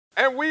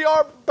And we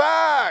are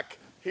back.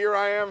 Here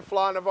I am,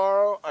 Fly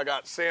Navarro. I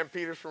got Sam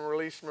Peters from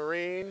Release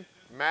Marine,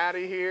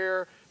 Maddie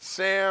here.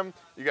 Sam,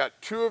 you got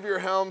two of your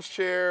Helms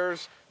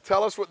chairs.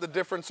 Tell us what the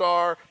difference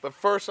are. But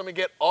first, let me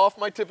get off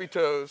my tippy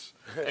toes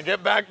and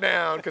get back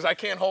down because I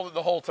can't hold it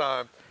the whole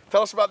time.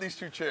 Tell us about these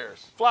two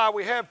chairs. Fly,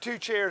 we have two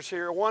chairs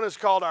here. One is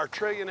called our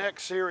Trillion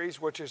X series,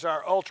 which is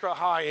our ultra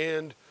high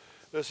end.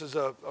 This is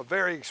a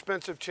very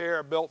expensive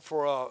chair built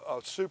for a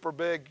super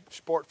big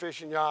sport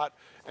fishing yacht.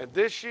 And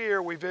this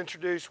year we've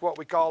introduced what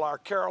we call our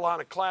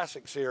Carolina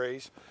Classic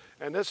series.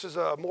 And this is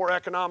a more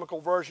economical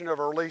version of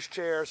a release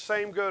chair.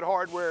 Same good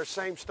hardware,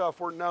 same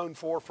stuff we're known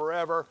for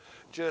forever,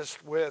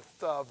 just with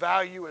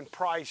value and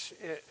price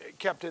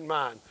kept in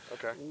mind.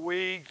 Okay.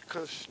 We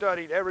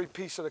studied every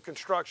piece of the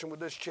construction with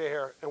this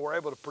chair and we're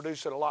able to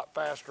produce it a lot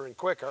faster and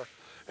quicker.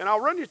 And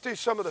I'll run you through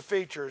some of the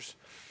features.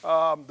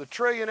 The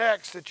Trillion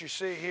X that you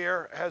see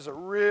here has a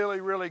really,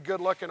 really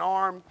good looking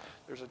arm.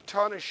 There's a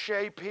ton of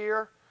shape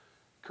here,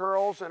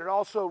 curls, and it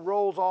also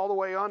rolls all the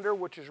way under,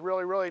 which is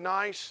really, really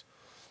nice.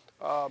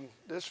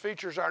 This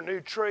features our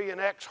new Trillion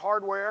X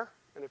hardware.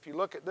 And if you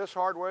look at this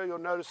hardware, you'll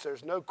notice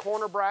there's no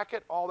corner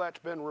bracket. All that's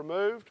been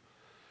removed.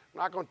 I'm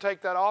not going to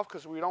take that off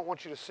because we don't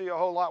want you to see a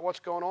whole lot what's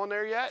going on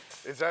there yet.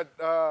 Is that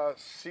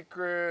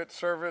Secret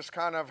Service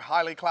kind of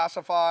highly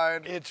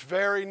classified? It's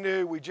very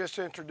new. We just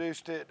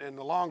introduced it, and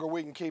the longer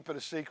we can keep it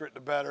a secret, the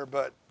better.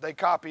 But they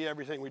copy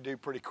everything we do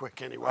pretty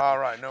quick anyway. All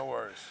right, no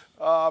worries.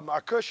 Our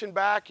cushion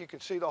back, you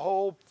can see the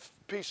whole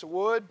piece of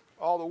wood.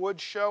 All the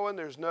wood's showing.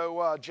 There's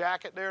no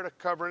jacket there to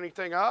cover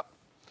anything up.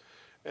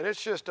 And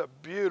it's just a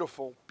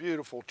beautiful,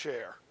 beautiful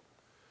chair.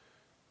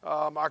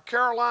 Our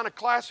Carolina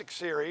Classic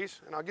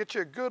series, and I'll get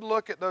you a good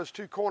look at those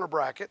two corner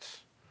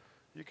brackets.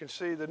 You can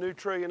see the new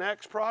Trillion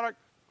X product,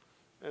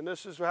 and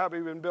this is how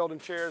we've been building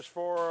chairs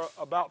for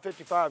about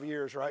 55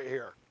 years right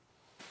here.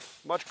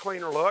 Much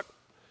cleaner look.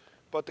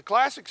 But the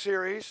Classic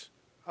series,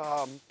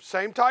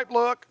 same type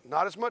look,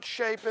 not as much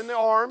shape in the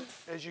arm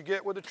as you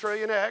get with the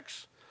Trillion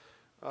X.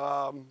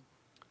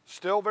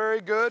 Still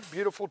very good,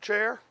 beautiful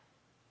chair.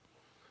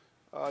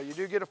 You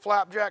do get a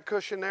flapjack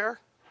cushion there.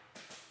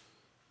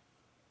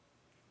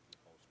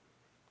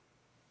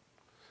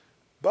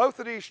 Both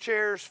of these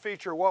chairs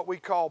feature what we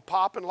call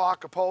pop and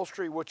lock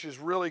upholstery, which is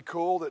really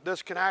cool, that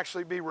this can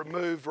actually be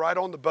removed right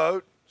on the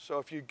boat. So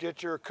if you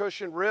get your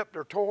cushion ripped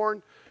or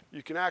torn,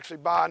 you can actually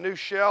buy a new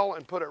shell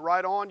and put it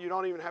right on. You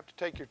don't even have to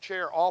take your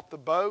chair off the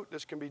boat.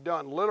 This can be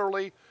done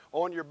literally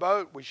on your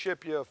boat. We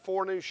ship you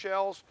 4 new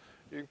shells.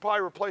 You can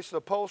probably replace the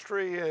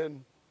upholstery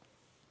in,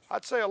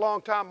 I'd say a long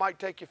time, might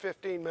take you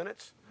 15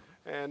 minutes.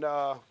 And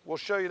we'll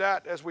show you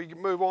that as we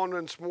move on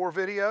in some more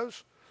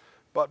videos.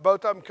 But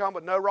both of them come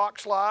with no rock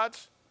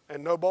slides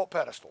and no bolt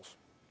pedestals.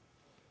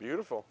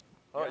 Beautiful.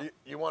 Oh, yeah.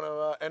 You want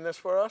to end this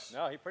for us?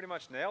 No, he pretty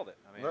much nailed it.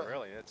 I mean,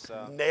 really, it's...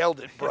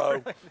 Nailed it,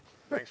 bro.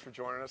 Thanks for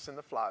joining us in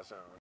the Fly Zone.